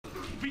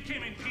We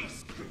came in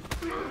peace.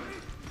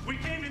 We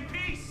came in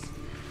peace.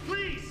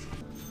 Please.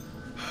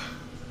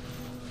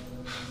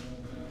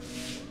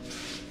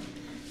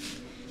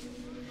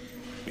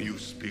 You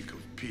speak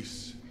of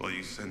peace while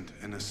you sent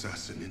an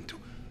assassin into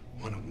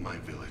one of my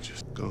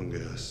villages. Conge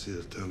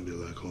Alycia tambi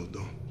like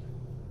Holdon.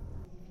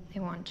 They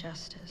want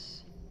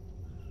justice.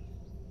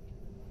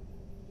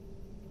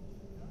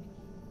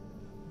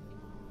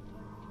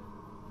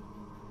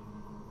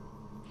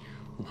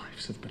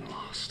 Lives have been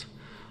lost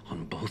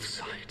on both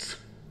sides.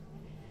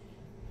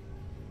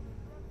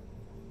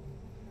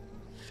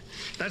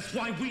 That's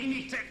why we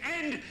need to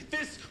end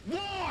this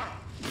war!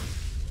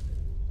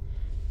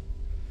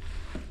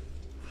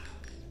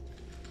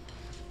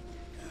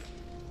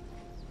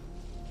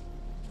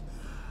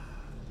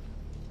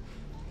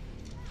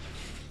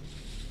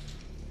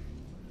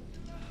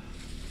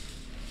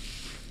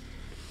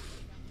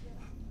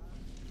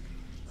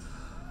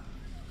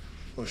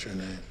 What's your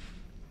name?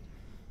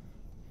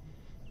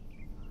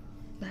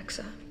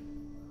 Lexa.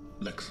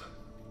 Lexa.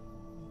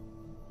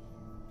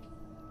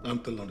 I'm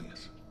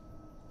Thelonious.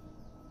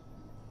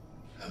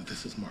 And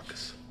this is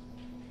Marcus.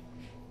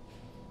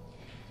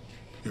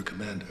 Your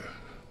commander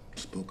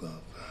spoke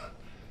of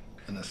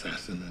an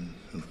assassin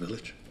in the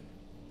village?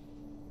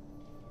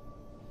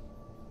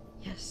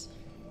 Yes.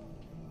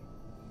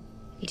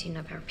 18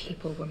 of our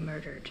people were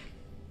murdered.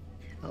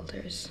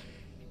 Elders.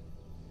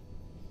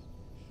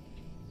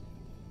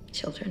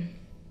 Children.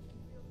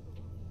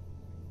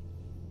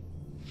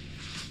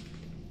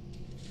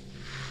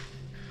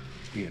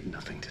 We had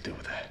nothing to do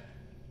with that.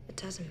 It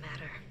doesn't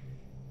matter.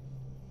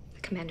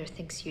 The commander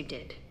thinks you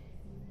did.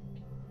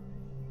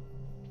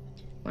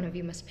 One of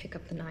you must pick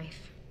up the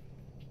knife.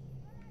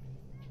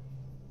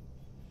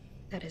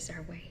 That is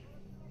our way.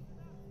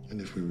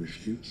 And if we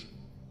refuse?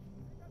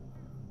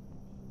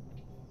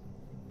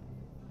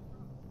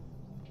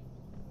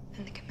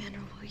 Then the commander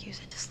will use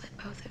it to slit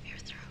both of your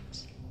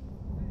throats.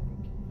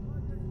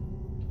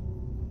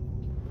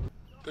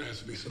 There has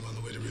to be some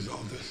other way to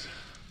resolve this.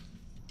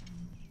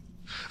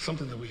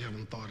 Something that we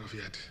haven't thought of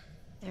yet.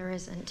 There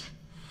isn't.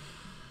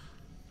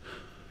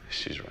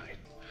 She's right.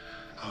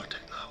 Our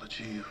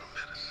technology, our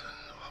medicine,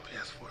 all we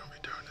ask for in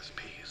return is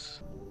peace.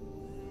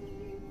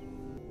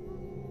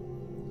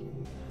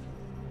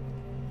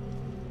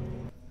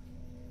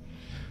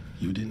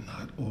 You did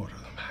not order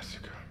the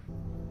massacre.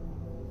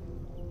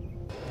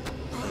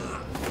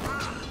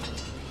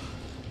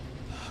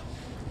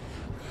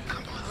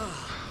 Come on.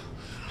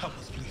 Help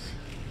us, please.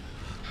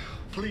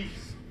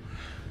 Please.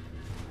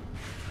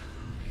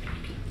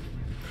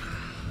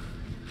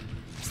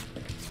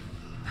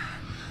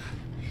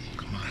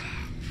 Come on.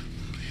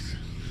 Please.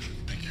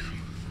 Thank you.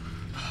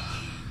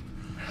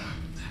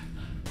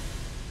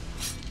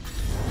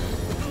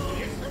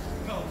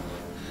 No.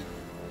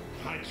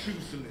 I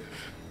choose to live.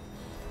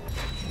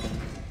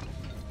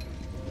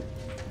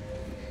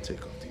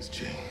 Take off these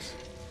chains.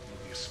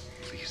 Yes,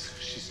 please.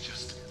 She's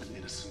just an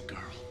innocent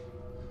girl.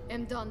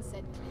 Am done,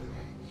 said King.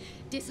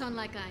 Disun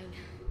like ein.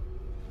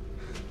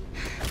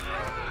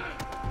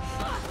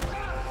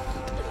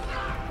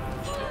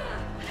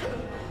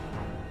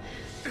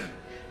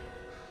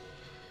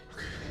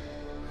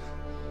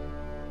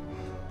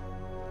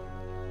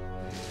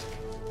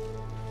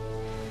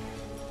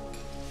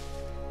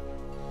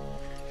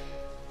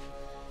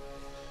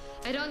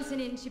 I don't sin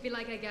in, she be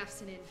like I gaff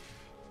sin in.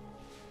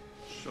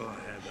 Sure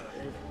have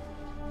I.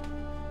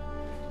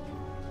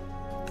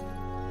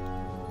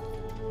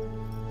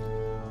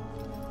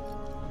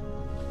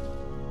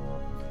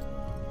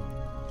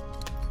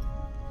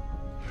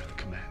 You're the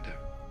commander.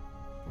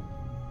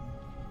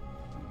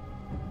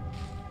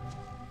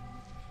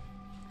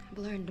 I've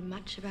learned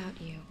much about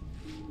you.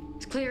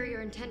 It's clear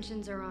your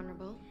intentions are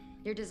honorable.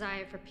 Your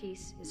desire for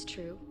peace is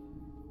true.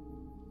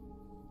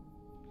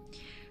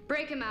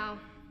 Break him out.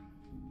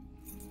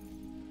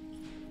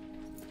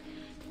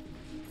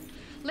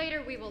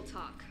 Later we will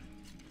talk.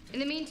 In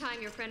the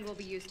meantime, your friend will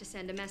be used to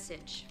send a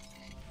message.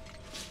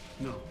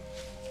 No.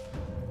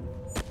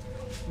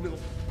 No.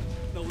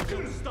 No, we're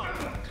gonna stop.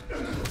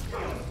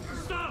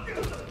 Stop!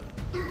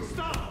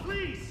 Stop,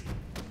 please!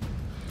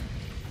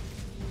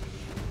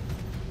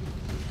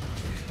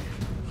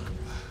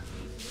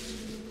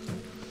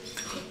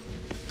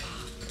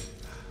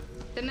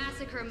 The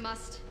massacre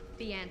must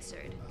be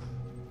answered.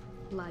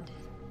 Blood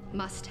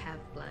must have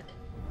blood.